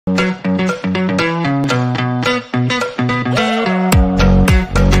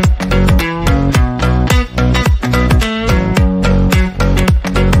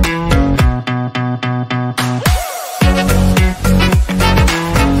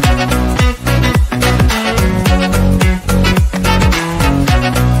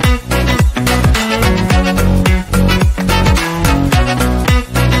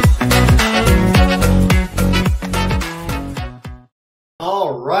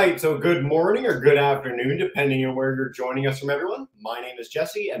right, so good morning or good afternoon, depending on where you're joining us from, everyone. My name is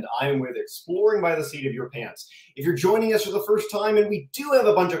Jesse, and I am with Exploring by the Seat of Your Pants. If you're joining us for the first time, and we do have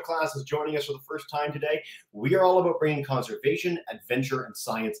a bunch of classes joining us for the first time today, we are all about bringing conservation, adventure, and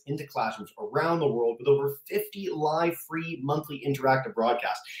science into classrooms around the world with over 50 live, free, monthly interactive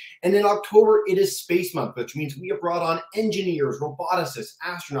broadcasts. And in October, it is Space Month, which means we have brought on engineers, roboticists,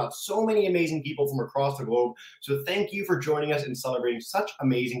 astronauts, so many amazing people from across the globe. So thank you for joining us in celebrating such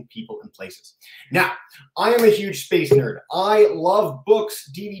amazing people and places. Now, I am a huge space nerd. I love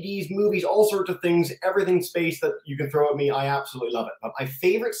books, DVDs, movies, all sorts of things, everything space that you can throw at me. I absolutely love it. But my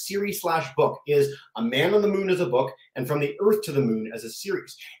favorite series/book is A Man on the Moon as a book and From the Earth to the Moon as a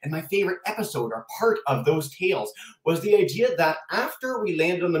series. And my favorite episode or part of those tales was the idea that after we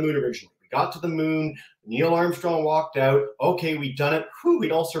landed on the moon originally, we got to the moon, Neil Armstrong walked out, okay, we'd done it, whew,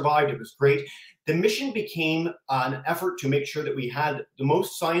 we'd all survived, it was great. The mission became an effort to make sure that we had the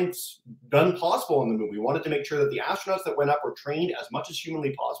most science done possible on the moon. We wanted to make sure that the astronauts that went up were trained as much as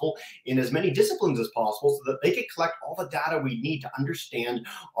humanly possible in as many disciplines as possible so that they could collect all the data we need to understand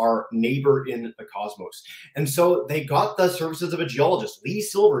our neighbor in the cosmos. And so they got the services of a geologist. Lee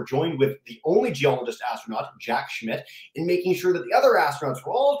Silver joined with the only geologist astronaut, Jack Schmitt, in making sure that the other astronauts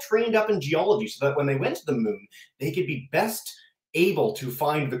were all trained up in geology so that when they went to the moon, they could be best able to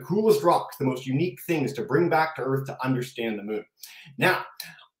find the coolest rocks, the most unique things to bring back to Earth to understand the moon. Now,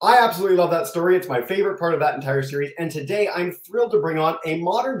 I absolutely love that story. It's my favorite part of that entire series. And today I'm thrilled to bring on a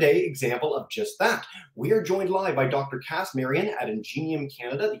modern day example of just that. We are joined live by Dr. Cassandra Marion at Ingenium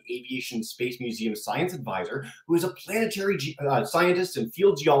Canada, the Aviation Space Museum Science Advisor, who is a planetary scientist and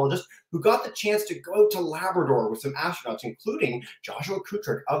field geologist who got the chance to go to Labrador with some astronauts, including Joshua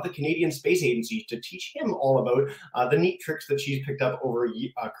Kutryk of the Canadian Space Agency, to teach him all about the neat tricks that she's picked up over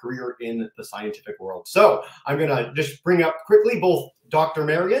a career in the scientific world. So I'm going to just bring up quickly both Dr.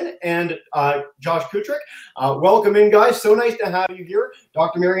 Marion and Josh Kutryk. Welcome in, guys. So nice to have you here.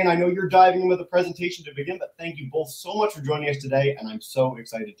 Dr. Marion, I know you're diving in with the presentation to begin, but thank you both so much for joining us today, and I'm so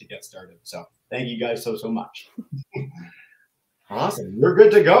excited to get started. So thank you guys so much. Awesome. We're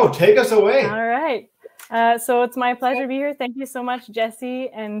good to go. Take us away. All right. So it's my pleasure to be here. Thank you so much, Jesse,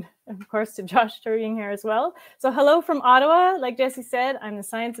 and of course to Josh for being here as well. So hello from Ottawa. Like Jesse said, I'm the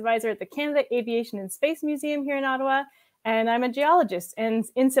science advisor at the Canada Aviation and Space Museum here in Ottawa, and I'm a geologist. And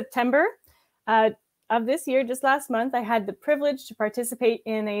in September of this year, just last month, I had the privilege to participate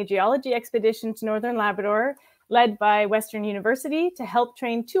in a geology expedition to Northern Labrador, led by Western University, to help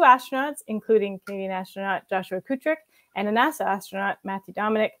train 2 astronauts, including Canadian astronaut Joshua Kutryk and a NASA astronaut, Matthew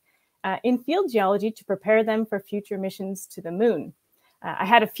Dominic, in field geology to prepare them for future missions to the moon. I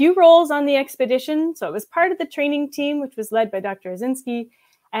had a few roles on the expedition, so it was part of the training team, which was led by Dr. Osinski.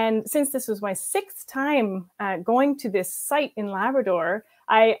 And since this was my 6th time going to this site in Labrador,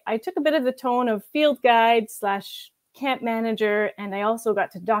 I took a bit of the tone of field guide / camp manager, and I also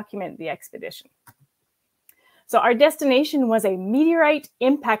got to document the expedition. So our destination was a meteorite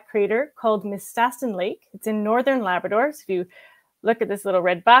impact crater called Mistastin Lake. It's in Northern Labrador. So if you look at this little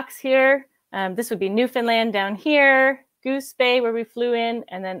red box here, this would be Newfoundland down here, Goose Bay where we flew in,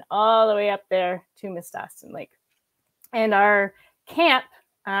 and then all the way up there to Mistastin Lake. And our camp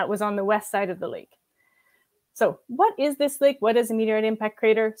was on the west side of the lake. So what is this lake? What is a meteorite impact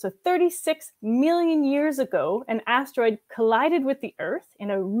crater? So 36 million years ago, an asteroid collided with the Earth in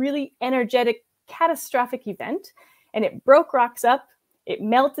a really energetic, catastrophic event, and it broke rocks up, it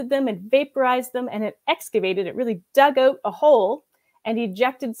melted them, it vaporized them, and it excavated, it really dug out a hole and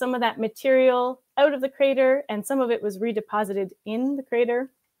ejected some of that material out of the crater, and some of it was redeposited in the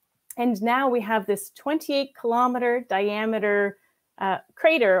crater. And now we have this 28-kilometer diameter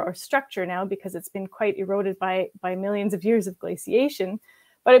crater or structure now, because it's been quite eroded by millions of years of glaciation.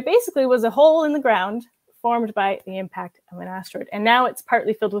 But it basically was a hole in the ground formed by the impact of an asteroid. And now it's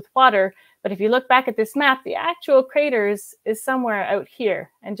partly filled with water. But if you look back at this map, the actual crater is somewhere out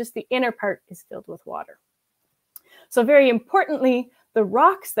here, and just the inner part is filled with water. So very importantly, the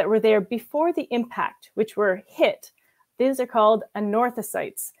rocks that were there before the impact, which were hit, these are called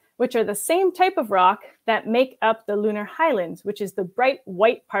anorthosites, which are the same type of rock that make up the lunar highlands, which is the bright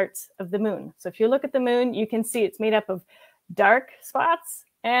white parts of the moon. So if you look at the moon, you can see it's made up of dark spots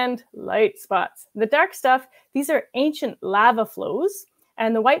and light spots. The dark stuff, these are ancient lava flows,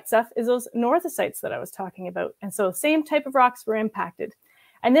 and the white stuff is those anorthosites that I was talking about. And so same type of rocks were impacted.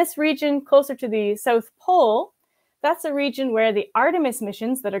 And this region closer to the South Pole, that's a region where the Artemis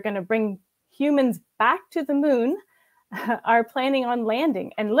missions that are going to bring humans back to the moon are planning on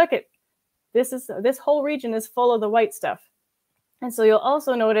landing. And look at this whole region is full of the white stuff. And so you'll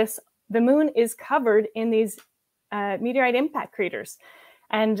also notice the moon is covered in these meteorite impact craters.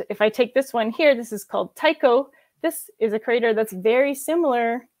 And if I take this one here, this is called Tycho. This is a crater that's very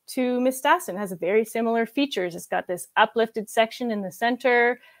similar to Mistastin, has very similar features. It's got this uplifted section in the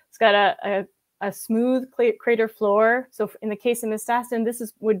center. It's got a smooth crater floor. So in the case of Mistastin,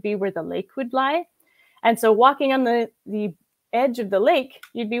 would be where the lake would lie. And so walking on the edge of the lake,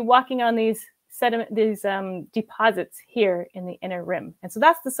 you'd be walking on these deposits here in the inner rim. And so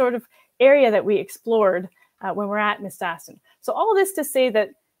that's the sort of area that we explored when we're at Mistastin. So all this to say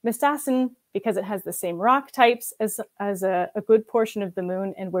that Mistastin, because it has the same rock types as a good portion of the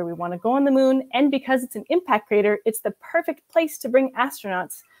moon and where we want to go on the moon, and because it's an impact crater, it's the perfect place to bring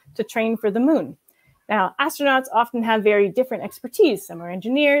astronauts to train for the moon. Now, astronauts often have very different expertise. Some are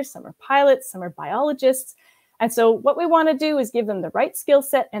engineers, some are pilots, some are biologists. And so what we want to do is give them the right skill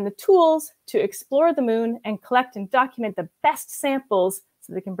set and the tools to explore the moon and collect and document the best samples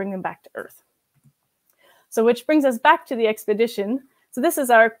so they can bring them back to Earth. So which brings us back to the expedition. So this is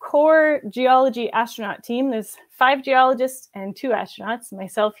our core geology astronaut team. There's 5 geologists and 2 astronauts,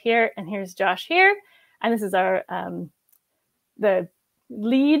 myself here, and here's Josh here. And this is our the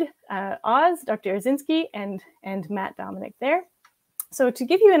lead, Oz, Dr. Erzinski, and Matt Dominic there. So to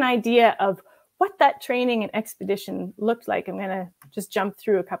give you an idea of what that training and expedition looked like, I'm going to just jump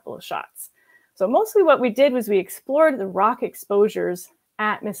through a couple of shots. So mostly what we did was we explored the rock exposures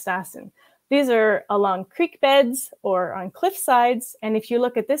at Mistastin. These are along creek beds or on cliff sides. And if you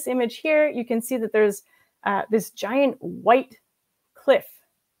look at this image here, you can see that there's this giant white cliff,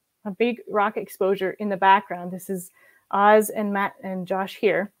 a big rock exposure in the background. This is Oz and Matt and Josh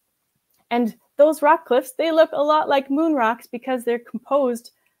here. And those rock cliffs, they look a lot like moon rocks because they're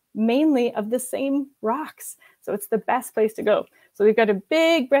composed mainly of the same rocks. So it's the best place to go. So we've got a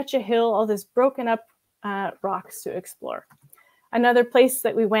big breccia hill, all this broken up rocks to explore. Another place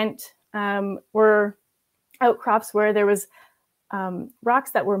that we went were outcrops where there was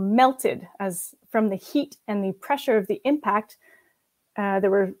rocks that were melted from the heat and the pressure of the impact. There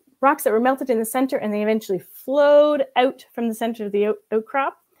were rocks that were melted in the center and they eventually flowed out from the center of the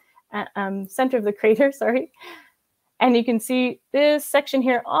outcrop, center of the crater, sorry. And you can see this section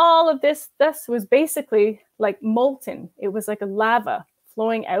here, all of this was basically like molten. It was like a lava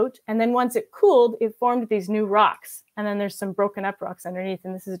flowing out. And then once it cooled, it formed these new rocks. And then there's some broken up rocks underneath.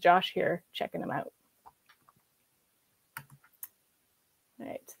 And this is Josh here checking them out. All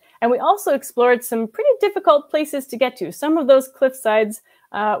right. And we also explored some pretty difficult places to get to. Some of those cliff sides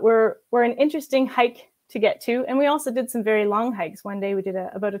were an interesting hike to get to. And we also did some very long hikes. One day we did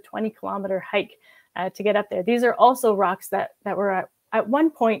about a 20-kilometer hike to get up there. These are also rocks that were at one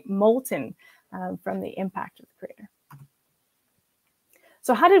point molten from the impact of the crater.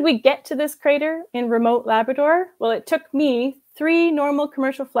 So how did we get to this crater in remote Labrador? Well, it took me 3 normal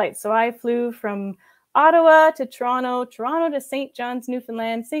commercial flights. So I flew from Ottawa to Toronto, Toronto to St. John's,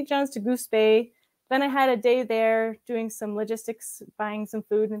 Newfoundland, St. John's to Goose Bay. Then I had a day there doing some logistics, buying some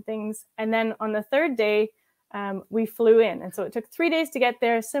food and things. And then on the 3rd day, we flew in. And so it took 3 days to get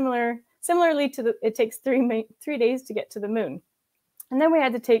there, similarly to it takes 3 days to get to the moon. And then we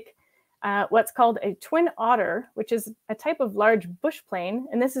had to take what's called a twin otter, which is a type of large bush plane.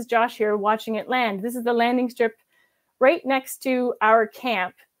 And this is Josh here watching it land. This is the landing strip right next to our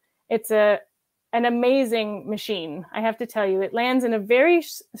camp. It's an amazing machine, I have to tell you. It lands in a very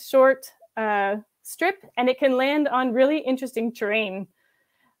short strip, and it can land on really interesting terrain,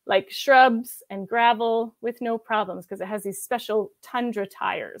 like shrubs and gravel with no problems because it has these special tundra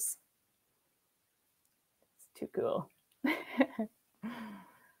tires. It's too cool.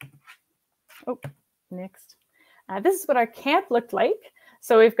 Oh, next. This is what our camp looked like.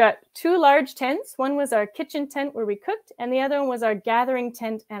 So we've got 2 large tents. One was our kitchen tent where we cooked, and the other one was our gathering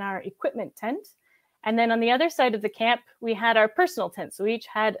tent and our equipment tent. And then on the other side of the camp, we had our personal tent. So we each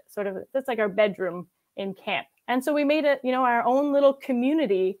had sort of, that's like our bedroom in camp. And so we made it, our own little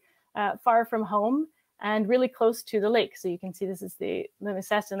community far from home and really close to the lake. So you can see this is the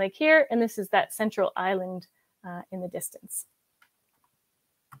Mistastin Lake here, and this is that central island in the distance.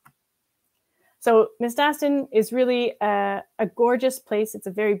 So Mistastin is really a gorgeous place. It's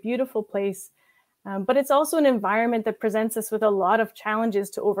a very beautiful place, but it's also an environment that presents us with a lot of challenges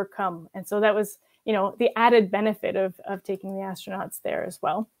to overcome. And so that was, the added benefit of taking the astronauts there as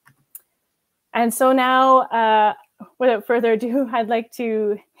well. And so now, without further ado, I'd like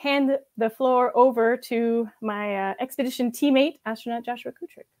to hand the floor over to my expedition teammate, astronaut Joshua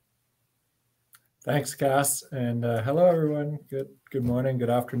Kutryk. Thanks, Cass, and hello, everyone. Good morning, good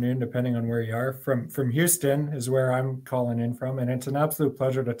afternoon, depending on where you are. From Houston is where I'm calling in from, and it's an absolute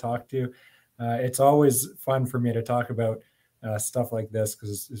pleasure to talk to you. It's always fun for me to talk about stuff like this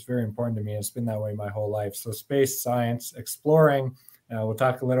because it's very important to me. It's been that way my whole life. So space science, exploring We'll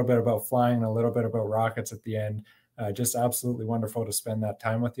talk a little bit about flying and a little bit about rockets at the end. Just absolutely wonderful to spend that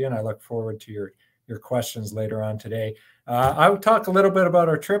time with you, and I look forward to your questions later on today. I will talk a little bit about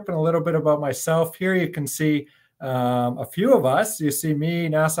our trip and a little bit about myself. Here you can see a few of us. You see me,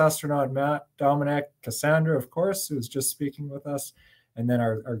 NASA astronaut Matt, Dominic, Cassandra, of course, who's just speaking with us, and then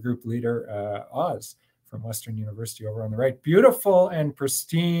our group leader, Oz, from Western University over on the right. Beautiful and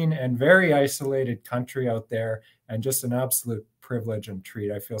pristine and very isolated country out there, and just an absolute privilege and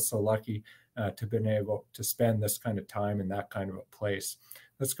treat. I feel so lucky to have been able to spend this kind of time in that kind of a place.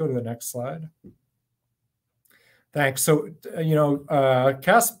 Let's go to the next slide. Thanks. So,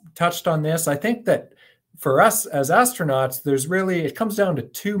 Cass touched on this. I think that for us as astronauts, it comes down to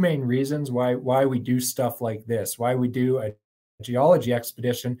two main reasons why we do stuff like this, why we do a geology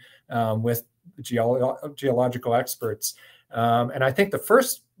expedition with geological experts. And I think the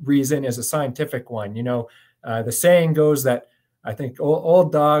first reason is a scientific one. The saying goes that I think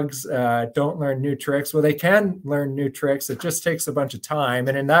old dogs don't learn new tricks. Well, they can learn new tricks. It just takes a bunch of time.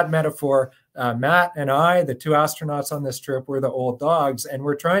 And in that metaphor, Matt and I, the two astronauts on this trip, we're the old dogs, and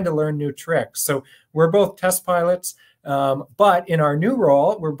we're trying to learn new tricks. So we're both test pilots, but in our new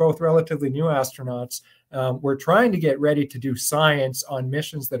role, we're both relatively new astronauts. We're trying to get ready to do science on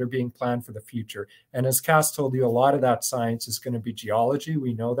missions that are being planned for the future. And as Cass told you, a lot of that science is going to be geology.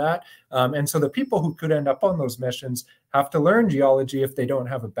 We know that. And so the people who could end up on those missions have to learn geology if they don't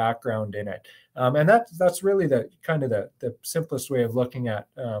have a background in it. And that's really the simplest way of looking at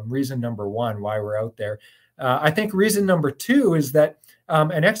reason number one, why we're out there. I think reason number two is that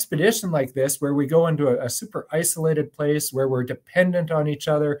an expedition like this, where we go into a super isolated place, where we're dependent on each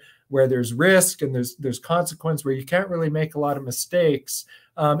other, where there's risk and there's consequence, where you can't really make a lot of mistakes.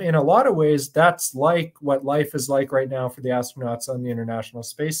 In a lot of ways, that's like what life is like right now for the astronauts on the International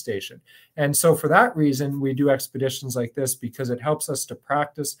Space Station. And so for that reason, we do expeditions like this, because it helps us to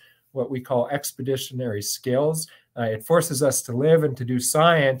practice what we call expeditionary skills. It forces us to live and to do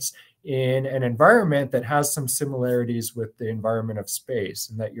science in an environment that has some similarities with the environment of space,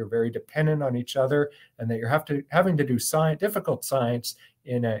 and that you're very dependent on each other, and that you're having to do difficult science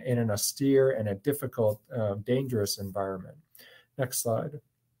in an austere and a difficult, dangerous environment. Next slide.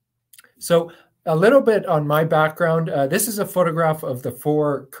 So a little bit on my background. This is a photograph of the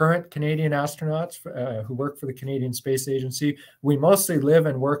 4 current Canadian astronauts who work for the Canadian Space Agency. We mostly live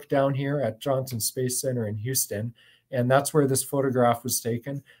and work down here at Johnson Space Center in Houston, and that's where this photograph was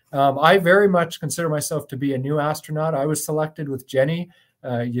taken. I very much consider myself to be a new astronaut. I was selected with Jenny.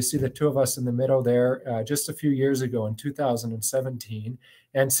 You see the two of us in the middle there just a few years ago in 2017.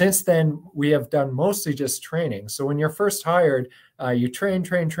 And since then, we have done mostly just training. So when you're first hired, you train.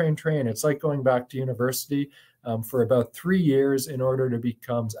 It's like going back to university for about 3 years in order to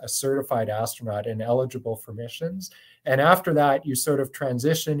become a certified astronaut and eligible for missions. And after that, you sort of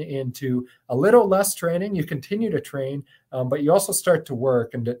transition into a little less training. You continue to train, but you also start to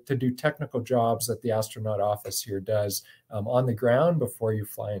work and to do technical jobs that the astronaut office here does on the ground before you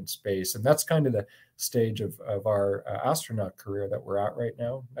fly in space. And that's kind of the stage of our astronaut career that we're at right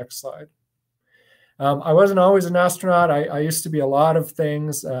now. Next slide. I wasn't always an astronaut. I used to be a lot of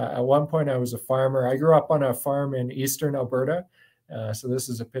things. At one point, I was a farmer. I grew up on a farm in eastern Alberta. So this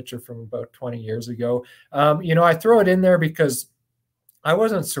is a picture from about 20 years ago. I throw it in there because I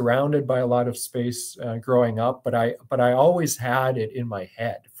wasn't surrounded by a lot of space growing up, but I always had it in my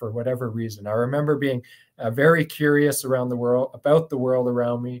head for whatever reason. I remember being very curious about the world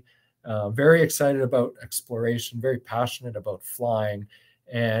around me, very excited about exploration, very passionate about flying.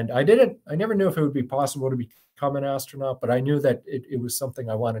 And I never knew if it would be possible to become an astronaut, but I knew that it was something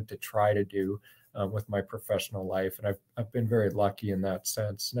I wanted to try to do with my professional life. And I've been very lucky in that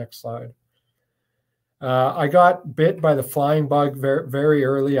sense. Next slide. I got bit by the flying bug very, very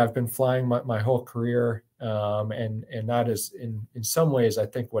early. I've been flying my whole career. And that is in some ways, I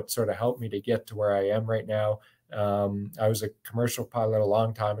think, what sort of helped me to get to where I am right now. I was a commercial pilot a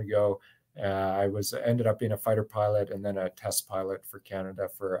long time ago. I ended up being a fighter pilot and then a test pilot for Canada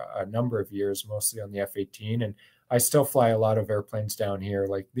for a number of years, mostly on the F-18. And I still fly a lot of airplanes down here,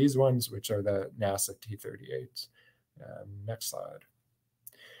 like these ones, which are the NASA T-38s. Next slide.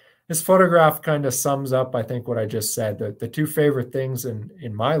 This photograph kind of sums up, I think, what I just said. The two favorite things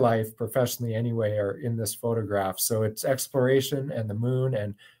in my life, professionally anyway, are in this photograph. So it's exploration and the moon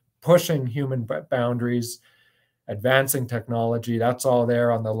and pushing human boundaries, advancing technology. That's all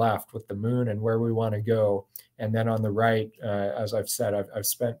there on the left with the moon and where we want to go. And then on the right, as I've said, I've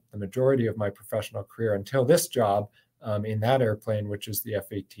spent the majority of my professional career until this job in that airplane, which is the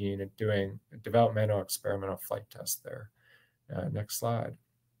F-18, and doing developmental experimental flight tests there. Next slide.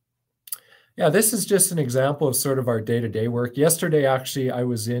 Yeah, this is just an example of sort of our day-to-day work. Yesterday, actually, I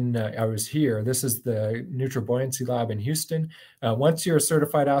was here. This is the Neutral Buoyancy Lab in Houston. Once you're a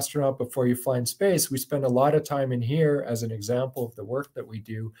certified astronaut before you fly in space, we spend a lot of time in here as an example of the work that we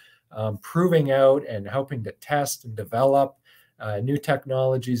do, proving out and helping to test and develop new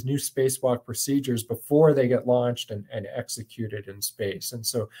technologies, new spacewalk procedures before they get launched and executed in space. And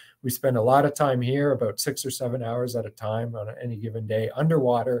so we spend a lot of time here, about 6 or 7 hours at a time on any given day,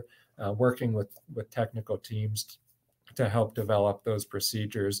 underwater, working with technical teams to help develop those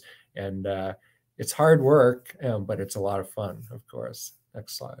procedures. And it's hard work, but it's a lot of fun, of course.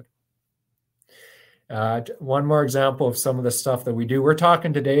 Next slide. One more example of some of the stuff that we do. We're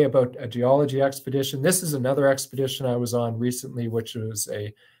talking today about a geology expedition. This is another expedition I was on recently, which was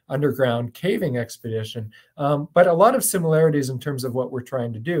a underground caving expedition, but a lot of similarities in terms of what we're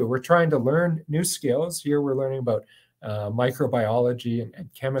trying to do. We're trying to learn new skills. Here we're learning about microbiology and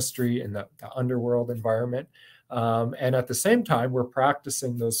chemistry in the underworld environment. And at the same time, we're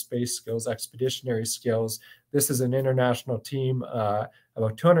practicing those space skills, expeditionary skills. This is an international team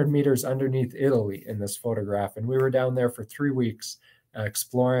about 200 meters underneath Italy in this photograph. And we were down there for 3 weeks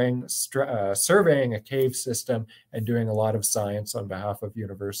exploring, surveying a cave system and doing a lot of science on behalf of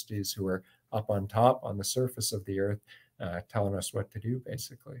universities who are up on top on the surface of the Earth, telling us what to do,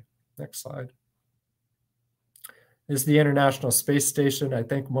 basically. Next slide. This is the International Space Station. I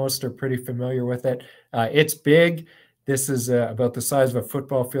think most are pretty familiar with it. It's big. This is about the size of a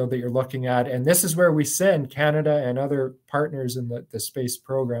football field that you're looking at. And this is where we send Canada and other partners in the space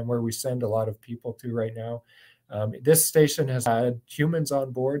program, where we send a lot of people to right now. This station has had humans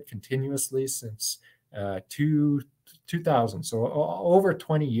on board continuously since 2000. So over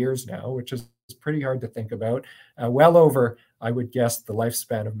 20 years now, which is pretty hard to think about. Well over, I would guess, the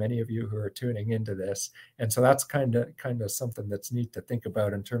lifespan of many of you who are tuning into this. And so that's kind of something that's neat to think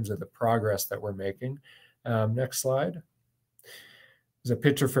about in terms of the progress that we're making. Next slide. There's a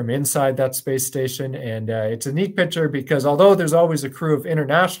picture from inside that space station, and it's a neat picture because although there's always a crew of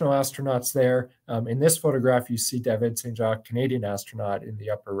international astronauts there, in this photograph you see David St. Jacques, Canadian astronaut, in the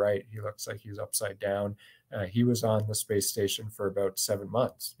upper right. He looks like he's upside down. He was on the space station for about 7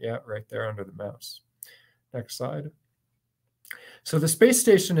 months. Yeah, right there under the mouse. Next slide. So the space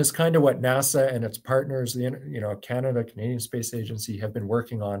station is kind of what NASA and its partners, Canada, Canadian Space Agency, have been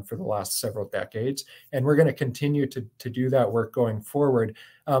working on for the last several decades. And we're going to continue to do that work going forward.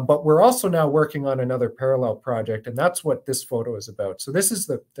 But we're also now working on another parallel project, and that's what this photo is about. So this is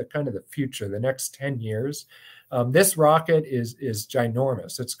the kind of the future, the next 10 years. This rocket is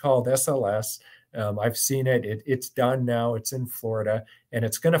ginormous. It's called SLS. I've seen it. It's done now. It's in Florida, and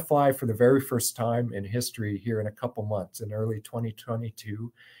it's going to fly for the very first time in history here in a couple months, in early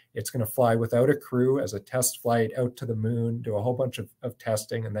 2022. It's going to fly without a crew as a test flight out to the moon, do a whole bunch of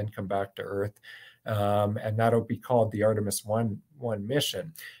testing, and then come back to Earth. And that'll be called the Artemis 1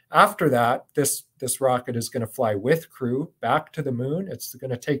 mission. After that, this rocket is going to fly with crew back to the moon. It's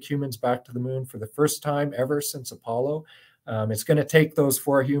going to take humans back to the moon for the first time ever since Apollo. It's going to take those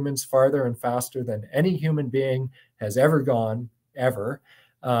 4 humans farther and faster than any human being has ever gone, ever.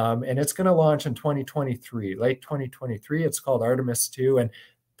 And it's going to launch in 2023, late 2023. It's called Artemis 2. And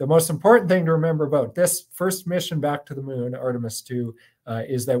the most important thing to remember about this first mission back to the moon, Artemis 2,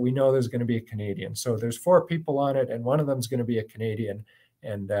 is that we know there's going to be a Canadian. So there's 4 people on it, and one of them is going to be a Canadian.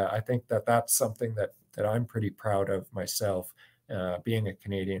 And I think that that's something that I'm pretty proud of myself, being a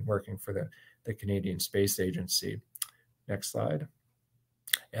Canadian, working for the Canadian Space Agency. Next slide.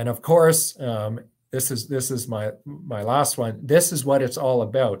 And of course, this is my last one. This is what it's all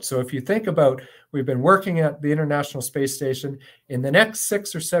about. So if you think about, we've been working at the International Space Station. In the next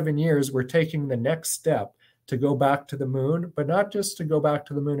 6 or 7 years, we're taking the next step to go back to the moon, but not just to go back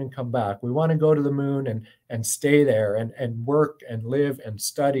to the moon and come back. We want to go to the moon and stay there and work and live and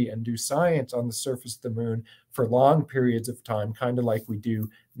study and do science on the surface of the moon for long periods of time, kind of like we do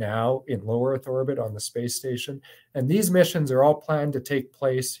now in low Earth orbit on the space station. And these missions are all planned to take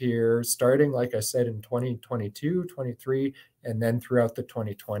place here, starting, like I said, in 2022, 23, and then throughout the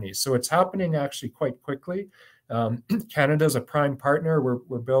 2020s. So it's happening actually quite quickly. Canada is a prime partner.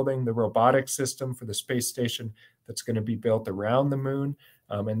 We're building the robotic system for the space station that's going to be built around the moon.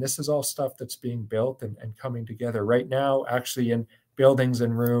 And this is all stuff that's being built and coming together right now, actually in buildings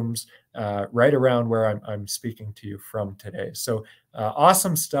and rooms right around where I'm speaking to you from today. So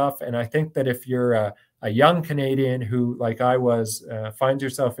awesome stuff. And I think that if you're a young Canadian who, like I was, finds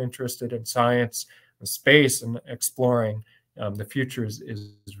yourself interested in science, space, and exploring, the future is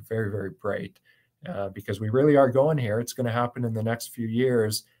very, very bright. Because we really are going here. It's going to happen in the next few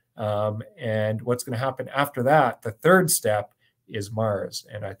years. And what's going to happen after that, the third step, is Mars.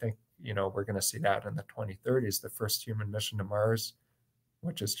 And I think you know, we're going to see that in the 2030s, the first human mission to Mars,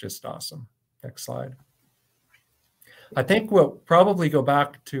 which is just awesome. Next slide. I think we'll probably go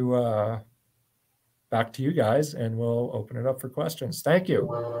back to you guys, and we'll open it up for questions. Thank you.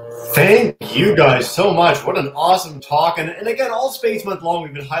 Thank you guys so much. What an awesome talk. And again, all Space Month long,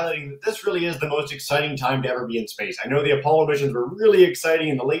 we've been highlighting that this really is the most exciting time to ever be in space. I know the Apollo missions were really exciting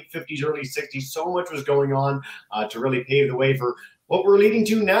in the late 50s, early 60s. So much was going on to really pave the way for what we're leading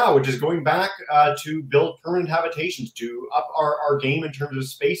to now, which is going back to build permanent habitations, to up our game in terms of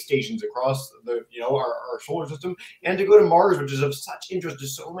space stations across the, you know, our solar system, and to go to Mars, which is of such interest to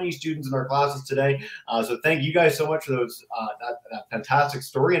so many students in our classes today. So thank you guys so much for those that fantastic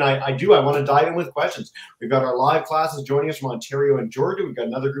story. And I want to dive in with questions. We've got our live classes joining us from Ontario and Georgia. We've got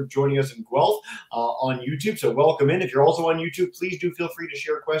another group joining us in Guelph on YouTube. So welcome in. If you're also on YouTube, please do feel free to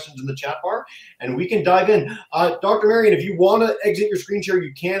share questions in the chat bar, and we can dive in. Dr. Marion, if you want to exit your screen share,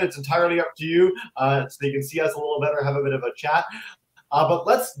 you can. It's entirely up to you, so you can see us a little better, have a bit of a chat. But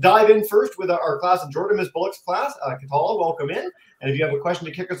let's dive in first with our class in Georgia, Ms. Bullock's class. Katala, welcome in. And if you have a question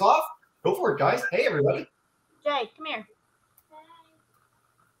to kick us off, go for it, guys. Hey, everybody. Jay, come here.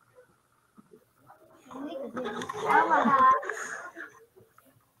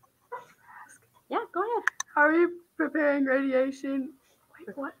 Yeah, go ahead. How are you preparing radiation?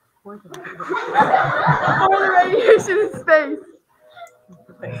 Wait, what? For the radiation in space.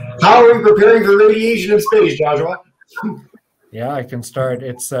 How are we preparing for radiation in space, Joshua? Yeah, I can start.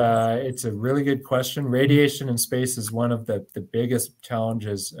 It's a really good question. Radiation in space is one of the biggest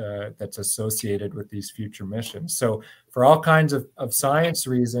challenges that's associated with these future missions. So for all kinds of science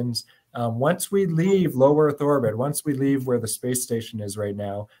reasons, once we leave low Earth orbit, once we leave where the space station is right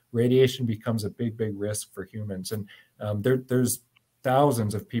now, radiation becomes a big risk for humans. And there's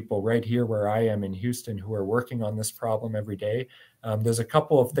thousands of people right here where I am in Houston who are working on this problem every day. There's a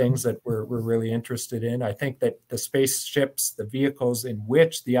couple of things that we're really interested in. I think that the spaceships, the vehicles in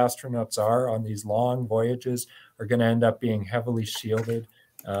which the astronauts are on these long voyages, are going to end up being heavily shielded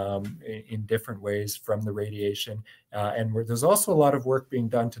in different ways from the radiation. And there's also a lot of work being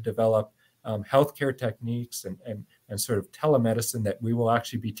done to develop healthcare techniques and sort of telemedicine that we will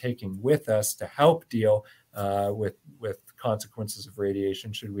actually be taking with us to help deal with consequences of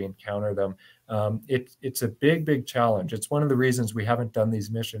radiation should we encounter them. It's a big challenge. It's one of the reasons we haven't done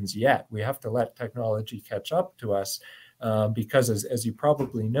these missions yet. We have to let technology catch up to us because as you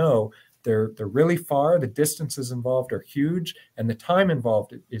probably know, they're really far. The distances involved are huge, and the time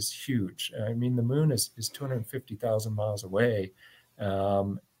involved is huge. I mean, the moon is 250,000 miles away.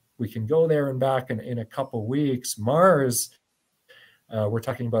 We can go there and back in a couple weeks. Mars, we're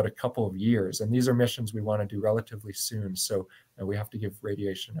talking about a couple of years, and these are missions we want to do relatively soon. So we have to give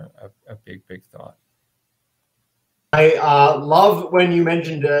radiation a big thought. I love when you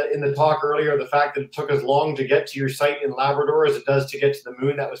mentioned in the talk earlier the fact that it took as long to get to your site in Labrador as it does to get to the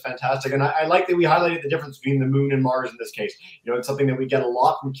moon. That was fantastic. And I like that we highlighted the difference between the moon and Mars in this case. You know, it's something that we get a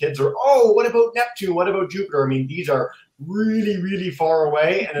lot from kids, or, oh, what about Neptune? What about Jupiter? I mean, these are really far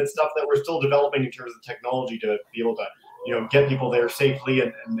away, and it's stuff that we're still developing in terms of technology to be able to, you know, get people there safely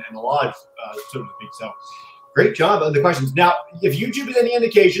and alive, so to speak. So great job on the questions. Now, if YouTube is any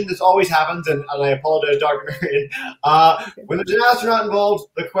indication, this always happens, and I apologize, Dr. Marion. When there's an astronaut involved,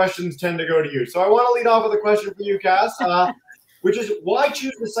 the questions tend to go to you. So I want to lead off with a question for you, Cass, which is, why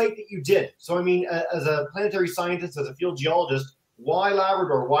choose the site that you did? So, I mean, as a planetary scientist, as a field geologist, why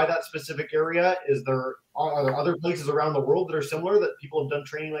Labrador? Why that specific area? Are there other places around the world that are similar that people have done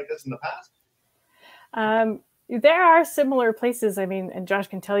training like this in the past? There are similar places. I mean, and Josh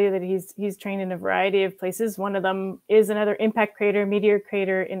can tell you that he's trained in a variety of places. One of them is another impact crater, meteor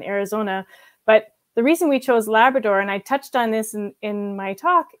crater in Arizona. But the reason we chose Labrador, and I touched on this in our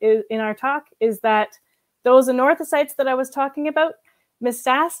talk, is that those anorthosites that I was talking about,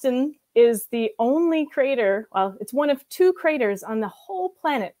 Mistastin is the only crater, well, it's one of two craters on the whole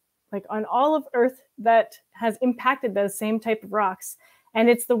planet, like on all of Earth, that has impacted those same type of rocks. And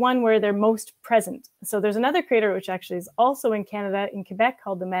it's the one where they're most present. So there's another crater, which actually is also in Canada, in Quebec,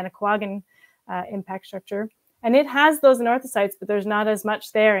 called the Manicouagan impact structure. And it has those anorthosites, but there's not as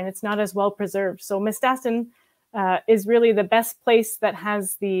much there, and it's not as well preserved. So Mistastin is really the best place that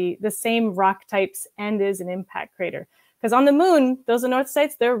has the same rock types and is an impact crater. Because on the moon, those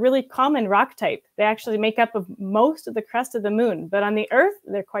anorthosites, they're a really common rock type. They actually make up of most of the crust of the moon. But on the Earth,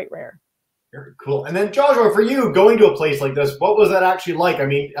 they're quite rare. Very cool. And then, Joshua, for you, going to a place like this, what was that actually like? I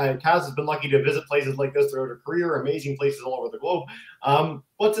mean, Kaz has been lucky to visit places like this throughout her career, amazing places all over the globe.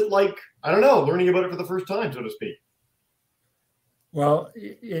 What's it like, I don't know, learning about it for the first time, so to speak? Well,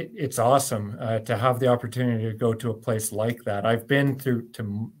 it's awesome to have the opportunity to go to a place like that. I've been to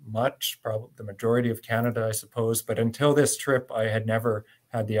much, probably the majority of Canada, I suppose, but until this trip, I had never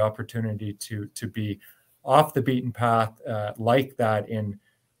had the opportunity to be off the beaten path like that in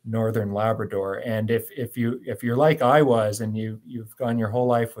northern Labrador. And if you're like I was, and you've gone your whole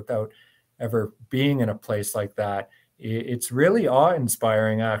life without ever being in a place like that, it's really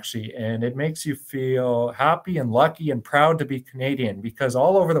awe-inspiring, actually, and it makes you feel happy and lucky and proud to be Canadian, because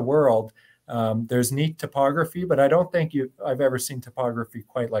all over the world there's neat topography, but I don't think I've ever seen topography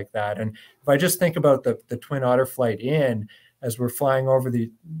quite like that. And if I just think about the Twin Otter flight in, as we're flying over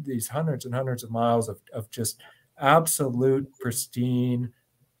these hundreds and hundreds of miles of just absolute pristine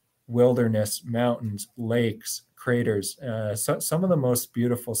wilderness, mountains, lakes, craters, some of the most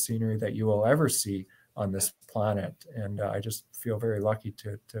beautiful scenery that you will ever see on this planet. And I just feel very lucky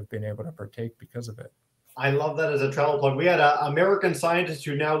to have been able to partake because of it. I love that as a travel plug. We had an American scientist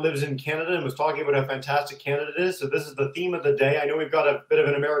who now lives in Canada and was talking about how fantastic Canada is. So this is the theme of the day. I know we've got a bit of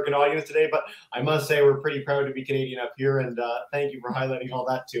an American audience today, but I must say we're pretty proud to be Canadian up here. And thank you for highlighting all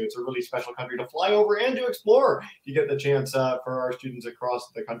that too. It's a really special country to fly over and to explore. You get the chance for our students across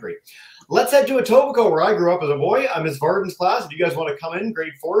the country. Let's head to Etobicoke, where I grew up as a boy. Ms. Varden's class, if you guys want to come in,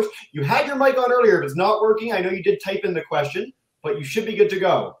 grade 4s. You had your mic on earlier. If it's not working, I know you did type in the question, but you should be good to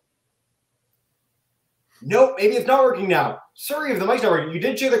go. Nope, maybe it's not working now. Sorry if the mic's not working. You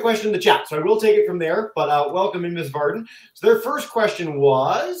did share the question in the chat, so I will take it from there. But welcome in, Ms. Varden. So their first question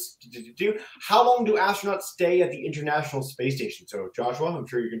was, how long do astronauts stay at the International Space Station? So Joshua, I'm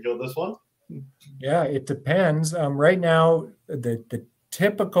sure you can field this one. Yeah, it depends. Right now, the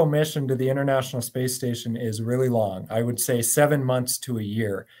typical mission to the International Space Station is really long. I would say 7 months to a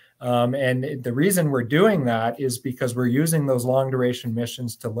year. And the reason we're doing that is because we're using those long duration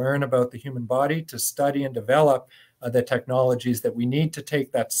missions to learn about the human body, to study and develop the technologies that we need to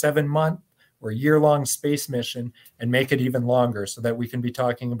take that 7-month or year-long space mission and make it even longer, so that we can be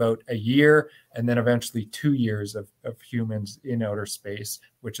talking about a year and then eventually 2 years of humans in outer space,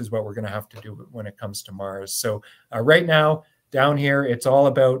 which is what we're going to have to do when it comes to Mars. So right now, down here, it's all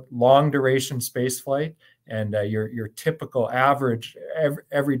about long duration space flight. And your typical average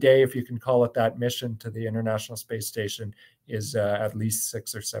every day, if you can call it that, mission to the International Space Station is at least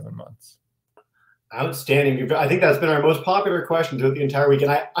 6 or 7 months. Outstanding. I think that's been our most popular question throughout the entire week.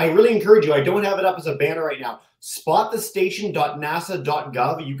 And I really encourage you, I don't have it up as a banner right now,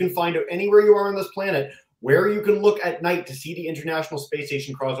 spotthestation.nasa.gov. You can find out anywhere you are on this planet where you can look at night to see the International Space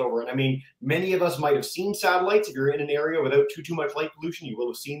Station cross over. And I mean, many of us might have seen satellites. If you're in an area without too much light pollution, you will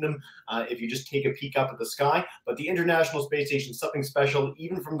have seen them if you just take a peek up at the sky. But the International Space Station is something special,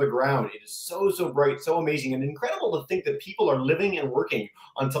 even from the ground. It is so, so bright, so amazing, and incredible to think that people are living and working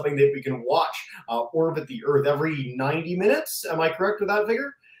on something that we can watch orbit the Earth every 90 minutes. Am I correct with that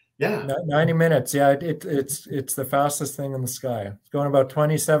figure? Yeah. 90 minutes. Yeah, it's the fastest thing in the sky. It's going about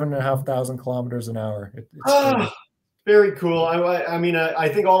 27,500 kilometers an hour. Very cool. I mean, I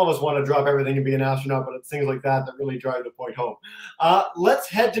think all of us want to drop everything and be an astronaut, but it's things like that that really drive the point home. Let's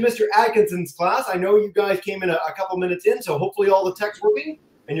head to Mr. Atkinson's class. I know you guys came in a couple minutes in, so hopefully all the tech's working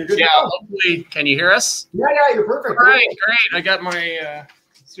and you're good to go. Hopefully. Can you hear us? Yeah, you're perfect. All right, great. I got my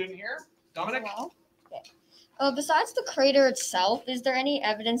student here, Dominic. Hello. Besides the crater itself, is there any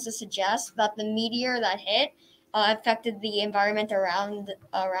evidence to suggest that the meteor that hit affected the environment around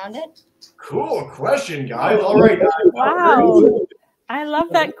it? Cool question, guys. All right. Wow. I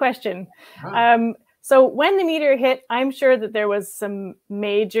love that question. So when the meteor hit, I'm sure that there was some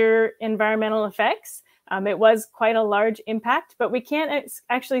major environmental effects. It was quite a large impact, but we can't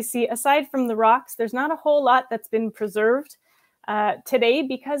actually see, aside from the rocks, there's not a whole lot that's been preserved today,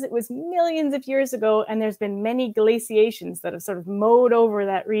 because it was millions of years ago and there's been many glaciations that have sort of mowed over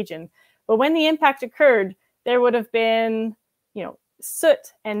that region. But when the impact occurred, there would have been, soot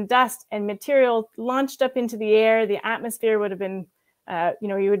and dust and material launched up into the air. The atmosphere would have been,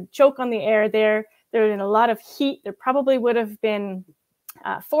 you would choke on the air there. There would have been a lot of heat. There probably would have been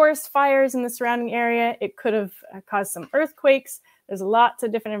forest fires in the surrounding area. It could have caused some earthquakes. There's lots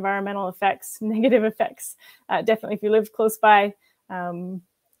of different environmental effects, negative effects, definitely if you lived close by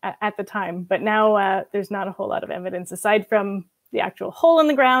at the time. But now there's not a whole lot of evidence aside from the actual hole in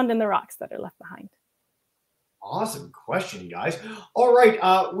the ground and the rocks that are left behind. Awesome question, guys. All right,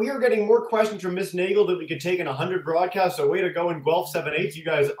 we are getting more questions from Miss Nagel that we could take in 100 broadcasts. So way to go in Guelph 7/8. You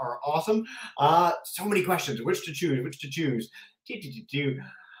guys are awesome. So many questions. Which to choose?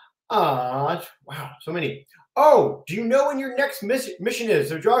 Wow, so many. Oh, do you know when your next mission is?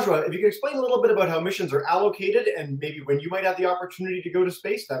 So Joshua, if you could explain a little bit about how missions are allocated and maybe when you might have the opportunity to go to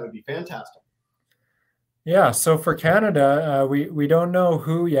space, that would be fantastic. Yeah, so for Canada, we don't know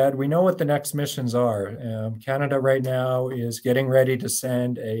who yet. We know what the next missions are. Canada right now is getting ready to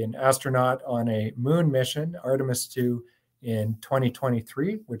send an astronaut on a moon mission, Artemis 2, in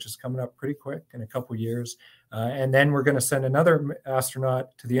 2023, which is coming up pretty quick in a couple years. And then we're going to send another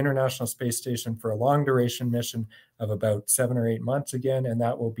astronaut to the International Space Station for a long duration mission of about 7 or 8 months again, and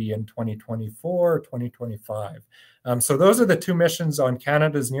that will be in 2024 or 2025. So those are the two missions on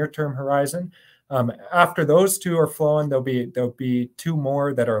Canada's near-term horizon. After those two are flown, there'll be two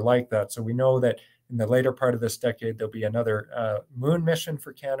more that are like that. So we know that in the later part of this decade, there'll be another moon mission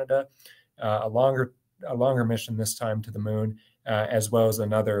for Canada, a longer mission this time to the moon, as well as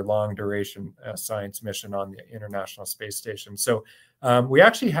another long duration science mission on the International Space Station. So we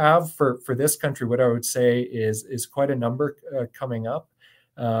actually have for this country, what I would say is quite a number coming up.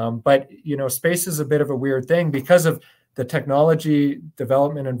 But you know, space is a bit of a weird thing because of the technology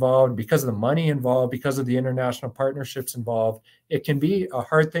development involved, because of the money involved, because of the international partnerships involved. It can be a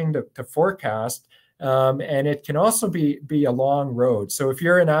hard thing to forecast, and it can also be a long road. So if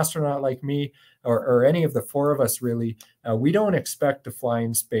you're an astronaut like me, or any of the four of us really, we don't expect to fly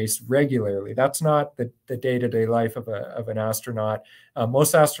in space regularly. That's not the day-to-day life of an astronaut.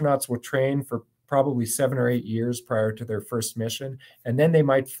 Most astronauts will train for probably 7 or 8 years prior to their first mission, and then they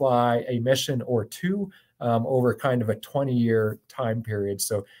might fly a mission or two over kind of a 20-year time period.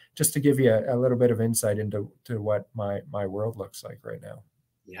 So just to give you a little bit of insight into what my world looks like right now.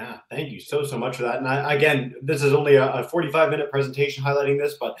 Yeah, thank you so much for that. And again, this is only a 45-minute presentation highlighting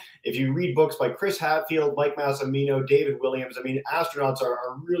this, but if you read books by Chris Hadfield, Mike Massimino, David Williams, I mean, astronauts are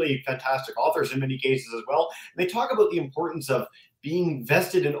really fantastic authors in many cases as well. And they talk about the importance of being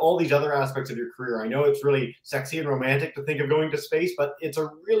vested in all these other aspects of your career. I know it's really sexy and romantic to think of going to space, but it's a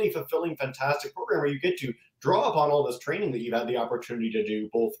really fulfilling, fantastic program where you get to draw upon all this training that you've had the opportunity to do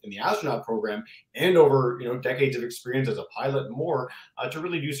both in the astronaut program and over decades of experience as a pilot and more, to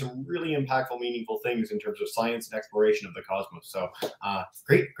really do some really impactful, meaningful things in terms of science and exploration of the cosmos. So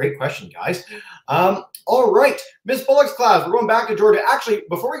great question, guys. All right, Miss Bullock's class, we're going back to Georgia. Actually,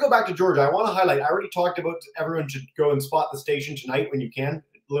 before we go back to Georgia, I want to highlight, I already talked about everyone should go and spot the station tonight when you can.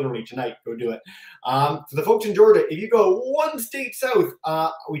 Literally tonight, go do it. For the folks in Georgia, if you go one state south,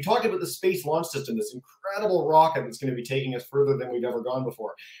 we talked about the Space Launch System, this incredible rocket that's going to be taking us further than we've ever gone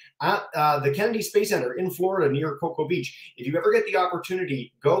before. At the Kennedy Space Center in Florida near Cocoa Beach, if you ever get the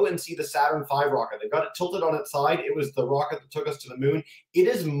opportunity, go and see the Saturn V rocket. They've got it tilted on its side. It was the rocket that took us to the moon. It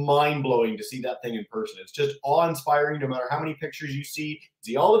is mind-blowing to see that thing in person. It's just awe-inspiring no matter how many pictures you see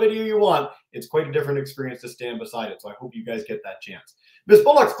all the video you want. It's quite a different experience to stand beside it. So I hope you guys get that chance. Miss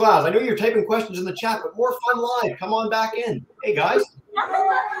Bullock's class, I know you're typing questions in the chat, but more fun live. Come on back in. Hey, guys.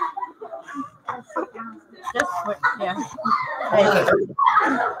 Yeah.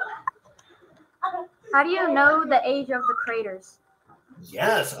 How do you know the age of the craters?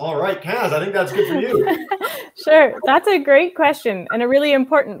 Yes. All right, Kaz, I think that's good for you. Sure. That's a great question and a really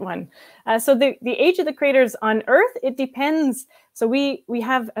important one. So the age of the craters on Earth, it depends. So we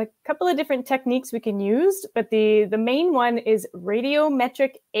have a couple of different techniques we can use, but the main one is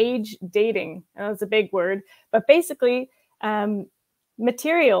radiometric age dating. That's a big word, but basically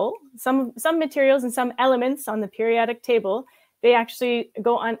material, some materials and some elements on the periodic table, they actually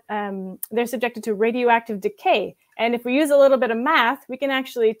go on, they're subjected to radioactive decay. And if we use a little bit of math, we can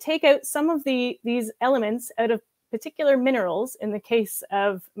actually take out some of these elements out of particular minerals. In the case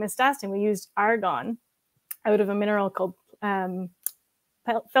of Mistastin, we used argon out of a mineral called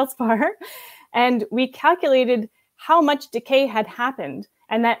feldspar, and we calculated how much decay had happened,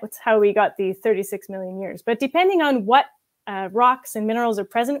 and that's how we got the 36 million years. But depending on what rocks and minerals are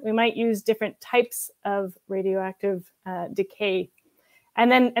present, we might use different types of radioactive decay.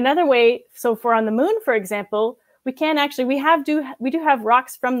 And then another way, so for on the moon, for example, we can actually, we do have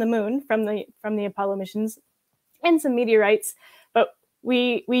rocks from the moon, from the Apollo missions, and some meteorites, but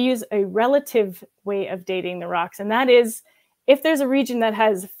we use a relative way of dating the rocks, and that is, if there's a region that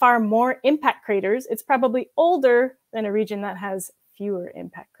has far more impact craters, it's probably older than a region that has fewer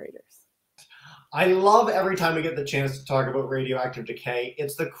impact craters. I love every time we get the chance to talk about radioactive decay.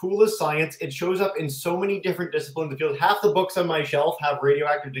 It's the coolest science. It shows up in so many different disciplines of the field. Half the books on my shelf have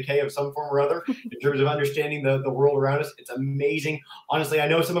radioactive decay of some form or other in terms of understanding the world around us. It's amazing. Honestly, I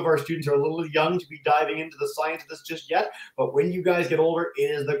know some of our students are a little young to be diving into the science of this just yet, but when you guys get older, it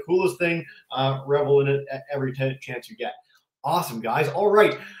is the coolest thing. Revel in it at every chance you get. Awesome, guys. All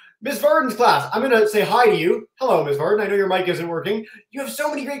right. Ms. Varden's class, I'm going to say hi to you. Hello, Ms. Varden. I know your mic isn't working. You have so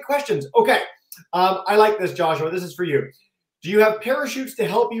many great questions. Okay. I like this, Joshua. This is for you. Do you have parachutes to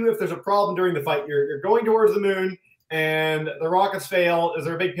help you if there's a problem during the fight? You're going towards the moon and the rockets fail. Is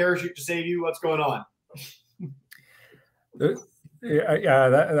there a big parachute to save you? What's going on? Yeah,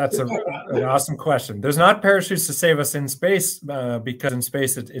 that's an awesome question. There's not parachutes to save us in space because in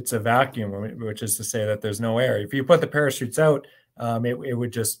space it's a vacuum, which is to say that there's no air. If you put the parachutes out, it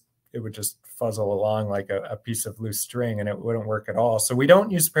would just fuzzle along like a piece of loose string, and it wouldn't work at all. So we don't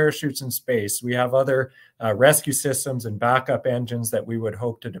use parachutes in space. We have other rescue systems and backup engines that we would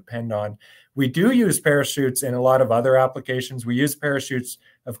hope to depend on. We do use parachutes in a lot of other applications. We use parachutes,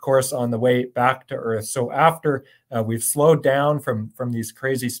 of course, on the way back to Earth. So after we've slowed down from these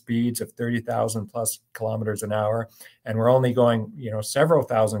crazy speeds of 30,000 plus kilometers an hour, and we're only going, several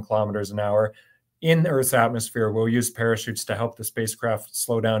thousand kilometers an hour, in Earth's atmosphere, we'll use parachutes to help the spacecraft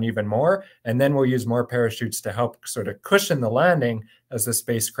slow down even more. And then we'll use more parachutes to help sort of cushion the landing as the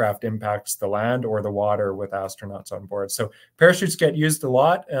spacecraft impacts the land or the water with astronauts on board. So parachutes get used a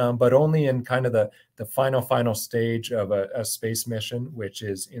lot, but only in kind of the final stage of a space mission, which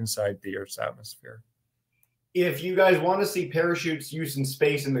is inside the Earth's atmosphere. If you guys want to see parachutes used in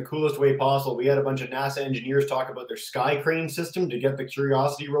space in the coolest way possible, we had a bunch of NASA engineers talk about their sky crane system to get the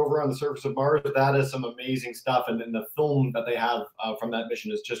Curiosity rover on the surface of Mars. That is some amazing stuff. And then the film that they have from that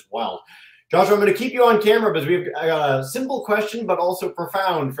mission is just wild. Joshua, I'm going to keep you on camera because we have a simple question, but also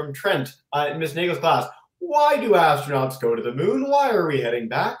profound from Trent in Miss Nagel's class. Why do astronauts go to the moon? Why are we heading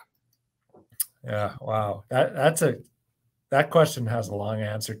back? Yeah, wow. That question has a long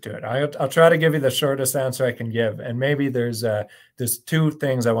answer to it. I'll try to give you the shortest answer I can give. And maybe there's two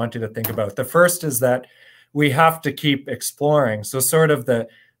things I want you to think about. The first is that we have to keep exploring. So sort of the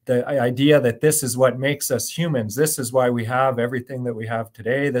idea that this is what makes us humans. This is why we have everything that we have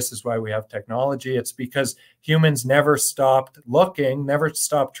today. This is why we have technology. It's because humans never stopped looking, never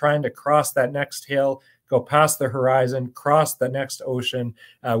stopped trying to cross that next hill, go past the horizon, cross the next ocean.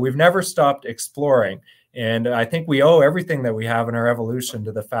 We've never stopped exploring. And I think we owe everything that we have in our evolution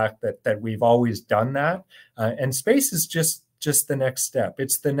to the fact that we've always done that. And space is just the next step.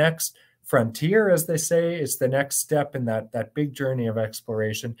 It's the next frontier, as they say. It's the next step in that big journey of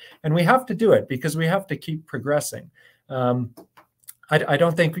exploration. And we have to do it because we have to keep progressing. I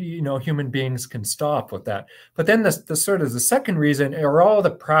don't think human beings can stop with that. But then the sort of the second reason are all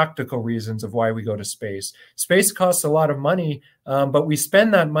the practical reasons of why we go to space. Space costs a lot of money, but we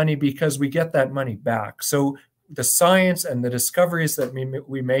spend that money because we get that money back. So the science and the discoveries that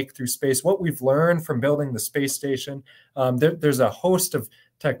we make through space, what we've learned from building the space station, there's a host of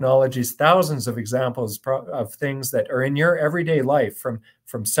technologies, thousands of examples of things that are in your everyday life,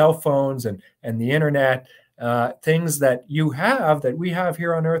 from cell phones and the internet. Things that that we have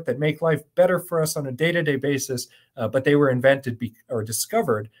here on Earth that make life better for us on a day-to-day basis, but they were invented or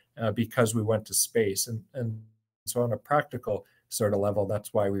discovered because we went to space. And so on a practical sort of level,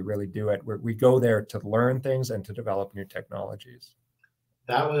 that's why we really do it. We go there to learn things and to develop new technologies.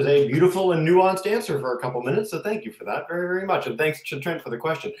 That was a beautiful and nuanced answer for a couple minutes. So thank you for that very, very much. And thanks to Trent for the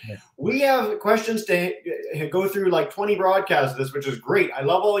question. Yeah. We have questions to go through like 20 broadcasts of this, which is great. I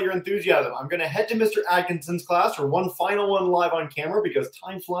love all your enthusiasm. I'm going to head to Mr. Atkinson's class for one final one live on camera because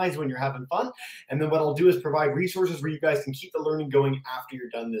time flies when you're having fun. And then what I'll do is provide resources where you guys can keep the learning going after you're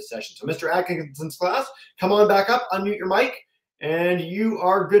done this session. So Mr. Atkinson's class, come on back up, unmute your mic, and you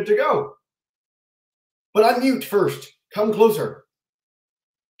are good to go. But unmute first. Come closer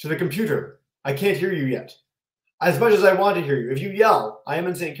to the computer. I can't hear you yet. As much as I want to hear you. If you yell, I am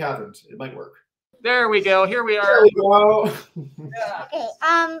in St. Catharines. It might work. There we go. Here we are. There we go. Okay.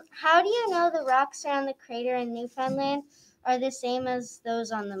 How do you know the rocks around the crater in Newfoundland are the same as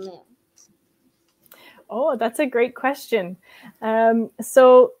those on the moon? Oh, that's a great question.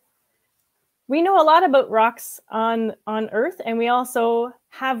 So we know a lot about rocks on Earth, and we also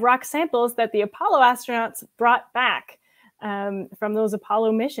have rock samples that the Apollo astronauts brought back from those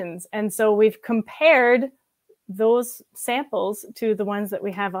Apollo missions. And so we've compared those samples to the ones that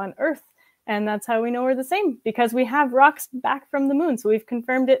we have on Earth. And that's how we know we're the same, because we have rocks back from the moon. So we've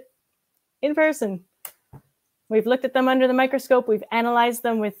confirmed it in person. We've looked at them under the microscope. We've analyzed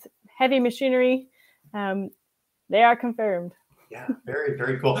them with heavy machinery. They are confirmed. Yeah, very,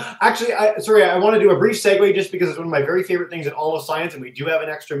 very cool. Actually, I want to do a brief segue just because it's one of my very favorite things in all of science, and we do have an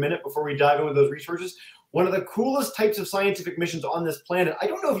extra minute before we dive into those resources. One of the coolest types of scientific missions on this planet, I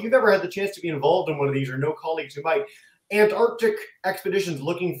don't know if you've ever had the chance to be involved in one of these or know colleagues who might, Antarctic expeditions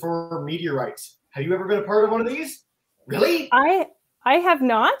looking for meteorites. Have you ever been a part of one of these? Really? I have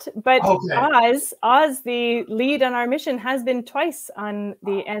not, but okay. Oz, the lead on our mission, has been twice on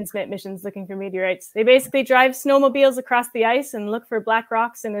the NSMIT missions looking for meteorites. They basically drive snowmobiles across the ice and look for black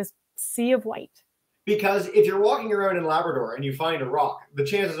rocks in a sea of white. Because if you're walking around in Labrador and you find a rock, the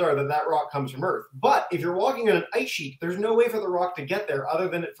chances are that that rock comes from Earth. But if you're walking on an ice sheet, there's no way for the rock to get there other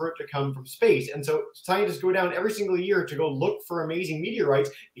than for it to come from space. And so scientists go down every single year to go look for amazing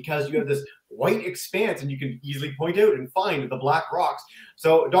meteorites because you have this white expanse and you can easily point out and find the black rocks.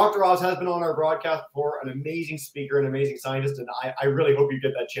 So Dr. Oz has been on our broadcast before, an amazing speaker, an amazing scientist, and I really hope you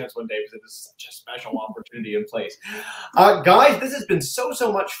get that chance one day because it is such a special opportunity in place. Guys, this has been so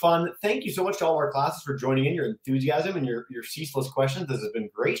much fun. Thank you so much to all our classes for joining in, your enthusiasm and your ceaseless questions. This has been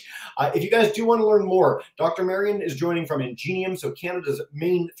great. If you guys do want to learn more, Dr. Marion is joining from Ingenium, so Canada's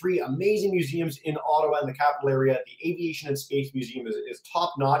main 3 amazing museums in Ottawa and the capital area. The Aviation and Space Museum is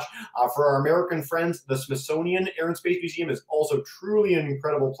top-notch. For our American friends, the Smithsonian Air and Space Museum is also truly an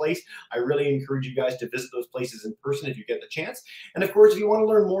incredible place. I really encourage you guys to visit those places in person if you get the chance. And of course, if you want to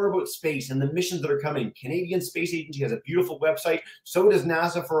learn more about space and the missions that are coming, Canadian Space Agency has a beautiful website. So does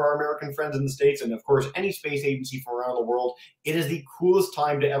NASA for our American friends in the States. And of course, any space agency from around the world. It is the coolest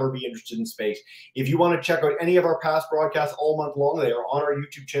time to ever be interested in space. If you want to check out any of our past broadcasts all month long, they are on our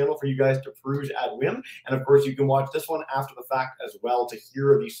YouTube channel for you guys to peruse at whim. And of course, you can watch this one after the fact as well to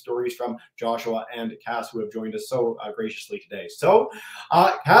hear these stories from Joshua and Cass, who have joined us so graciously today. So,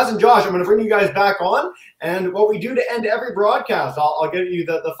 Cass and Josh, I'm going to bring you guys back on. And what we do to end every broadcast, I'll give you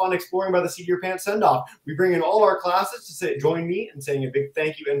the fun exploring by the seat of your pants send-off. We bring in all our classes to join me in saying a big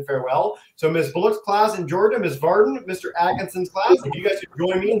thank you and farewell. So Ms. Bullock's class in Georgia, Ms. Varden, Mr. Atkinson's class, if you guys could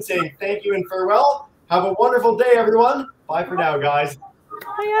join me in saying thank you and farewell. Have a wonderful day, everyone. Bye for now, guys.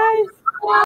 Bye, guys.